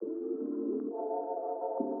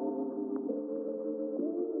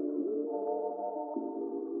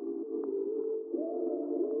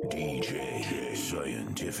DJ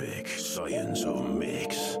Scientific Science of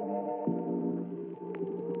Mix.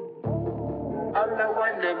 All I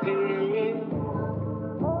wanna be,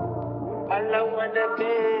 all I wanna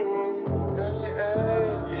be,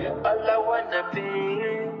 all I wanna be,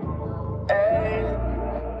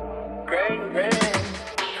 great.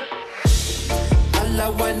 All I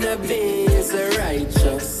wanna be is a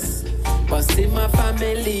righteous, but see my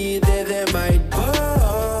family, they might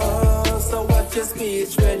boast. So watch your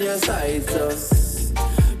speech when you cite us,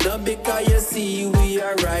 not because you see we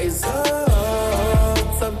are rise up.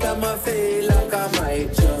 Sometimes I feel like I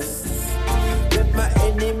might just let my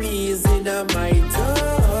enemies in a might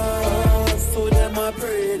dust. So them I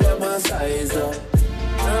pray, them I size up.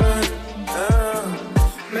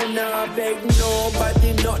 Me nah beg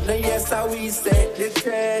nobody, nothing, yes, how we set the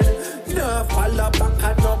trend. Nah follow back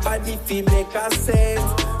and nobody fi make a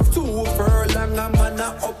sense. 2 furlong a man a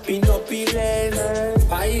up in lens.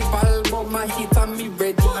 5 album a hit and me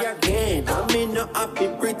ready again. I me no happy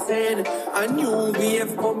pretend. A new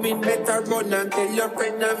wave coming, better run and tell your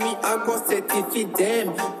friend and me I go set it for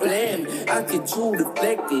them. Blame, attitude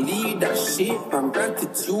reflect leadership and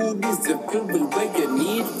gratitude is the fuel where you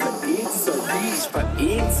need for it. So reach for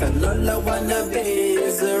it, and all I wanna be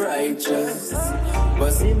is righteous.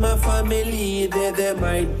 But see my family, they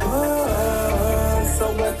might pass. So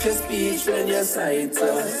watch your speech when you cite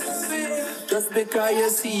us, just because you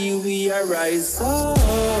see we are rise up.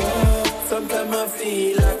 Sometimes I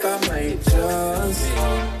feel like I might just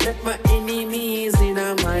let my enemies in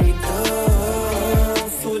a my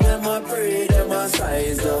dust. So them I pray, them I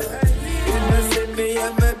size up. Innocent me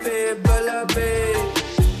and my people I pay.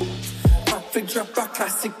 I drop a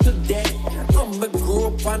classic today. I'ma grow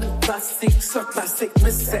up on a classic, so classic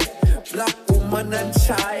me say. Black woman and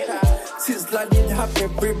child, Sizzla did have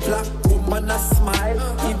every black woman a smile.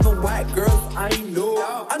 Even white girls I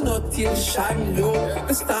know till shine low.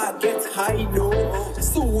 Me start get high low.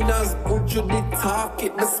 Soon as put you the talk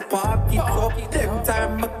it, me spark it up. Them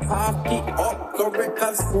time me cock it up. Go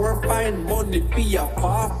records score, find money for your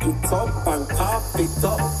park it up and cough it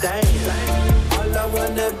up. Damn, all I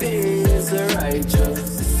wanna be is a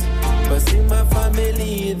righteous, but see my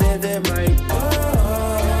family, they might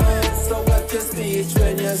pass. So watch your speech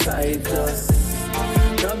when you cite us,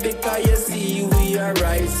 not because you see we are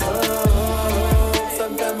rise up.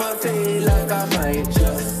 Sometimes I feel like I might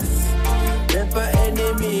just let my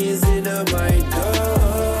enemies in a my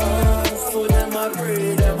dust. So them I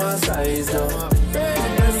pray, them I size up.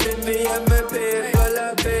 Innocent me and my people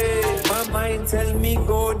I pay. My mind tell me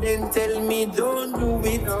go, then tell me don't do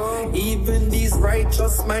it. Even these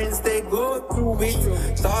righteous minds, they go through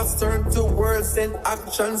it. Thoughts turn to words and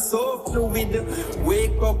actions so fluid.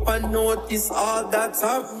 Wake up and notice all that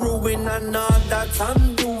I've ruined, and all that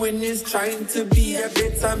I'm doing is trying to be a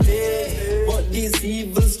better me. But these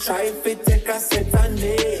evils try to take a set on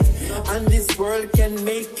me, and this world can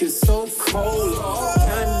make you so cold.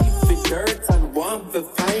 Can't live for dirt and want to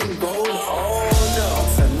find gold. Oh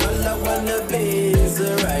no, and all I wanna be is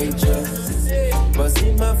a righteous, but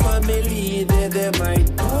see my family, they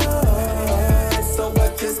might pass. So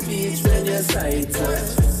watch your speech when you cite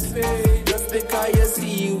us, just because you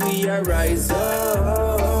see we are rise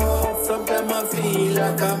up. Sometimes I feel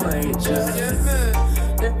like I might just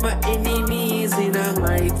let my enemies in a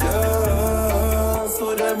my dust.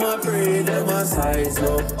 So them I pray, them I size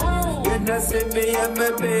up. You know see me and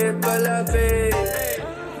my people I pay.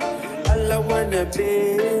 All I wanna be,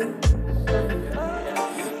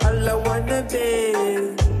 all I wanna be,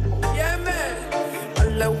 yeah man.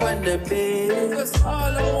 All I wanna be, that's all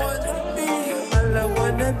I wanna be. All I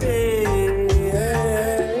wanna be, yeah.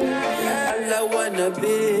 All I wanna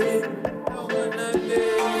be,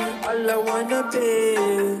 all I wanna be,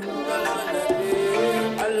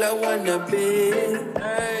 all I wanna be,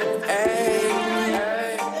 hey,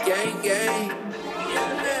 gang, gang.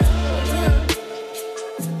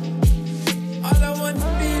 All I wanna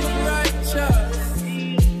be is righteous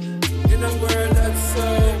in a world that's so,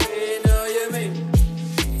 you know you mean,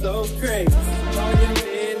 so crazy.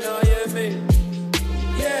 Know you mean,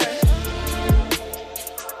 yeah.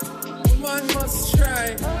 One must try.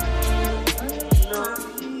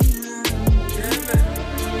 Yeah, man.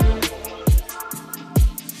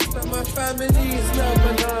 So my family is love